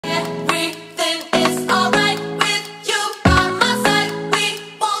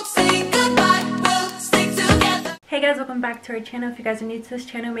welcome back to our channel. If you guys are new to this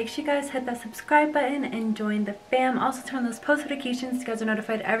channel, make sure you guys hit that subscribe button and join the fam. Also turn on those post notifications so you guys are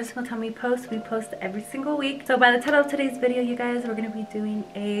notified every single time we post. We post every single week. So by the title of today's video, you guys, we're going to be doing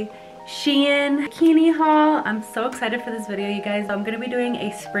a SHEIN bikini haul. I'm so excited for this video, you guys. I'm going to be doing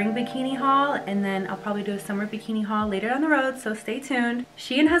a spring bikini haul, and then I'll probably do a summer bikini haul later down the road, so stay tuned.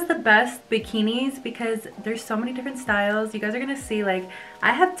 SHEIN has the best bikinis because there's so many different styles. You guys are going to see, like,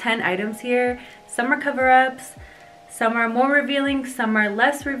 I have 10 items here. Some are cover-ups, some are more revealing, some are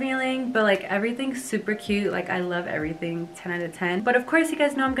less revealing, but like everything's super cute. Like I love everything, 10 out of 10. But of course, you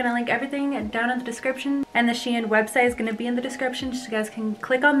guys know I'm gonna link everything down in the description, and the SHEIN website is gonna be in the description, so you guys can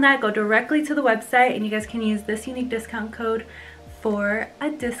click on that, go directly to the website, and you guys can use this unique discount code for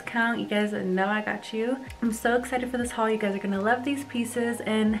a discount. You guys know I got you. I'm so excited for this haul. You guys are gonna love these pieces,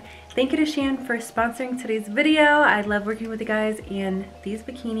 and thank you to SHEIN for sponsoring today's video. I love working with you guys, and these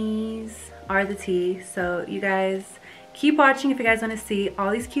bikinis are the tea. So you guys keep watching if you guys want to see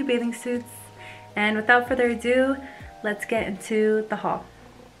all these cute bathing suits, and without further ado, let's get into the haul.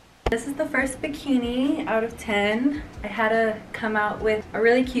 This is the first bikini out of 10. I had to come out with a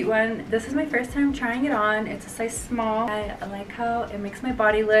really cute one. This is my first time trying it on. It's a size small. I like how it makes my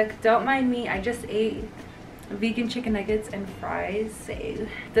body look. Don't mind me, I just ate vegan chicken nuggets and fries. So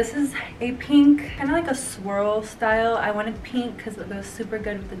this is a pink, kind of like a swirl style. I wanted pink because it goes super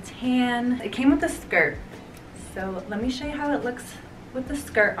good with the tan. It came with a skirt. So let me show you how it looks with the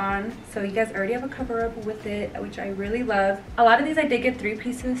skirt on. So you guys already have a cover up with it, which I really love. A lot of these I did get 3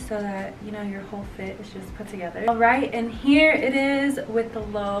 pieces so that, you know, your whole fit is just put together. All right, and here it is with the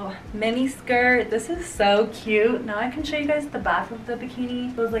little mini skirt. This is so cute. Now I can show you guys the back of the bikini.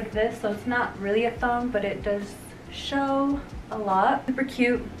 It goes like this, so it's not really a thong, but it does show a lot. Super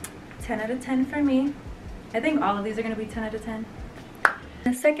cute. 10 out of 10 for me. I think all of these are gonna be 10 out of 10.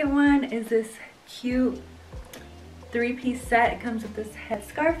 The second one is this cute 3-piece set. It comes with this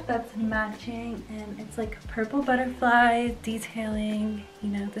headscarf that's matching, and it's like purple butterflies detailing. You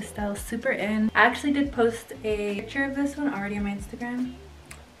know, this style is super in. I actually did post a picture of this one already on my Instagram,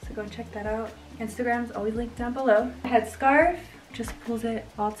 so go check that out. Instagram's always linked down below. Headscarf just pulls it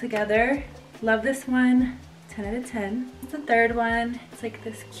all together. Love this one. 10 out of 10. The third one, it's like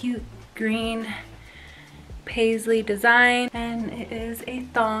this cute green paisley design, and it is a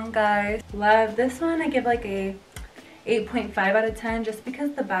thong, guys. Love this one. I give like a 8.5 out of 10 just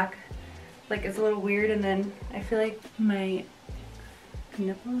because the back like is a little weird, and then I feel like my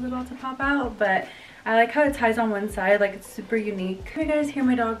nipple is about to pop out, but I like how it ties on one side. Like, it's super unique. You guys hear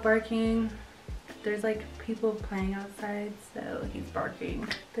my dog barking? There's like people playing outside, so he's barking.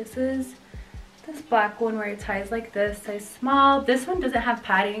 This is this black one where it ties like this, size small. This one doesn't have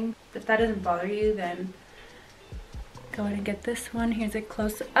padding. If that doesn't bother you, then go ahead and get this one. Here's a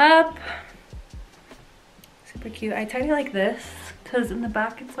close up. Super cute. I tied it like this because in the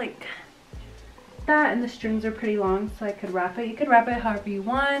back it's like that, and the strings are pretty long, so I could wrap it. You could wrap it however you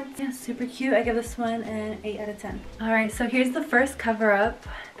want. Yeah, super cute. I give this one an 8 out of 10. Alright, so here's the first cover up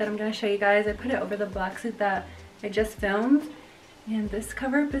that I'm going to show you guys. I put it over the black suit that I just filmed, and this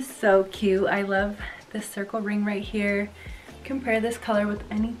cover up is so cute. I love this circle ring right here. Compare this color with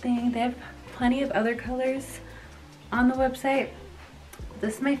anything. They have plenty of other colors on the website.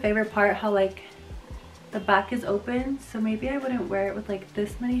 This is my favorite part, how like the back is open, so maybe I wouldn't wear it with like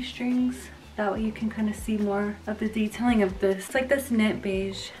this many strings. That way you can kind of see more of the detailing of this. It's like this knit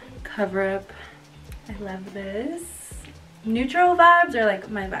beige cover up. I love this. Neutral vibes are like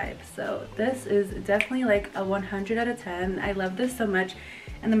my vibe, so this is definitely like a 100 out of 10. I love this so much,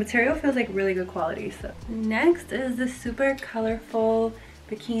 and the material feels like really good quality. So next is this super colorful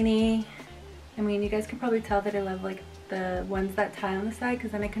bikini. I mean, you guys can probably tell that I love like the ones that tie on the side,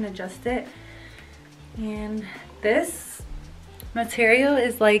 because then I can adjust it. And this material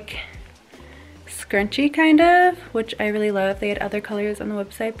is like scrunchy kind of, which I really love. They had other colors on the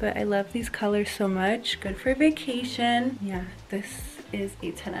website, but I love these colors so much. Good for vacation. Yeah, this is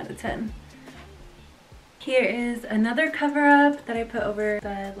a 10 out of 10. Here is another cover up that I put over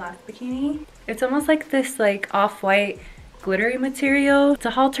the last bikini. It's almost like this like off-white glittery material. It's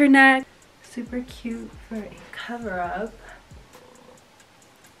a halter neck. Super cute for a cover up.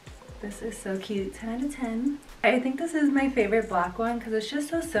 This is so cute. 10 out of 10. I think this is my favorite black one because it's just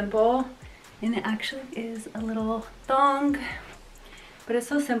so simple, and it actually is a little thong, but it's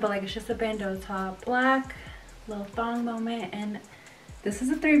so simple. Like, it's just a bandeau top, black little thong moment, and this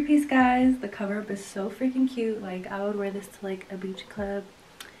is a 3-piece, guys. The cover up is so freaking cute. Like, I would wear this to like a beach club.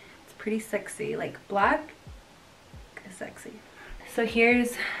 It's pretty sexy. Like, black is sexy. So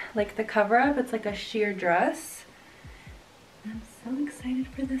here's like the cover up. It's like a sheer dress. I'm so excited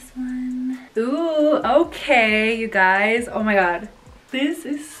for this one. Ooh, okay, you guys. Oh my god. This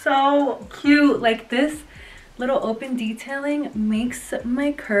is so cute. Like, this little open detailing makes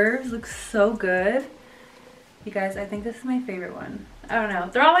my curves look so good. You guys, I think this is my favorite one. I don't know.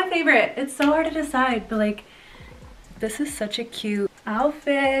 They're all my favorite. It's so hard to decide, but like, this is such a cute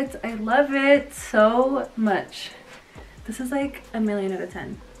outfit. I love it so much. This is like a 1,000,000 out of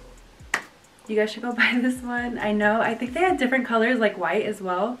 10. You guys should go buy this one. I know. I think they had different colors, like white as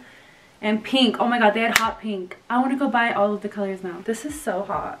well. And pink. Oh my god, they had hot pink. I want to go buy all of the colors now. This is so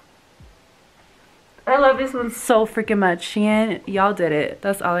hot. I love this one so freaking much. SHEIN, y'all did it.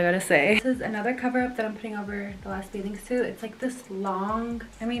 That's all I gotta say. This is another cover up that I'm putting over the last bathing suit. It's like this long,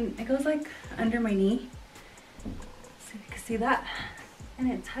 I mean, it goes like under my knee. So you can see that.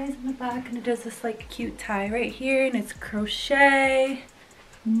 And it ties in the back, and it does this like cute tie right here, and it's crochet,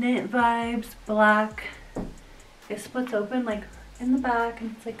 knit vibes, black. It splits open like in the back,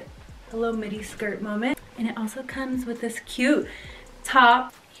 and it's like a little midi skirt moment. And it also comes with this cute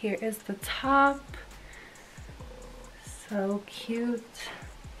top. Here is the top. So cute.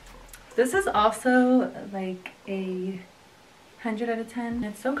 This is also like a 100 out of 10.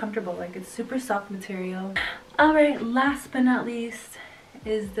 It's so comfortable, like it's super soft material. All right, last but not least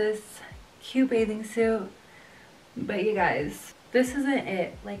is this cute bathing suit. But you guys, this isn't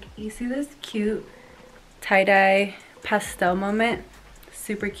it. Like, you see this cute tie-dye pastel moment?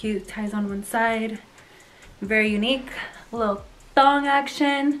 Super cute, ties on one side, very unique. A little thong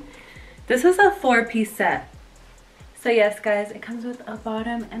action. This is a 4-piece set. So yes guys, it comes with a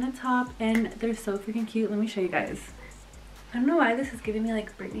bottom and a top, and they're so freaking cute. Let me show you guys. I don't know why this is giving me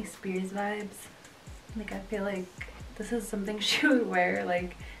like Britney Spears vibes. Like, I feel like this is something she would wear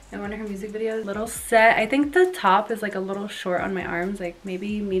like in one of her music videos. Little set. I think the top is like a little short on my arms, like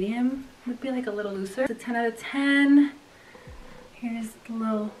maybe medium would be like a little looser. It's a 10 out of 10. Here's the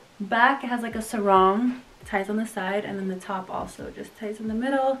little back. It has like a sarong, ties on the side, and then the top also just ties in the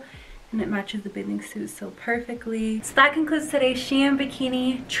middle, and it matches the bathing suit so perfectly. So that concludes today's SHEIN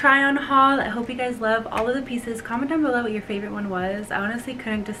bikini try on haul. I hope you guys love all of the pieces. Comment down below what your favorite one was. I honestly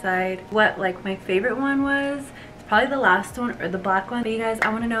couldn't decide what like my favorite one was. It's probably the last one or the black one. But you guys, I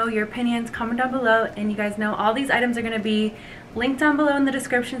want to know your opinions. Comment down below, and you guys know all these items are going to be linked down below in the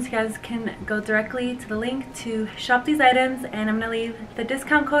description, so you guys can go directly to the link to shop these items. And I'm going to leave the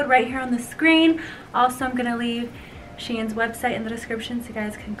discount code right here on the screen. Also, I'm going to leave SHEIN's website in the description, so you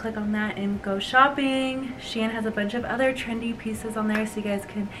guys can click on that and go shopping. SHEIN has a bunch of other trendy pieces on there, so you guys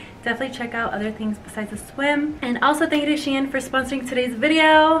can definitely check out other things besides the swim. And also thank you to SHEIN for sponsoring today's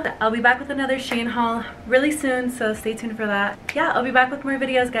video. I'll be back with another SHEIN haul really soon, so stay tuned for that. Yeah, I'll be back with more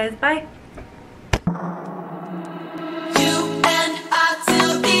videos, guys. Bye!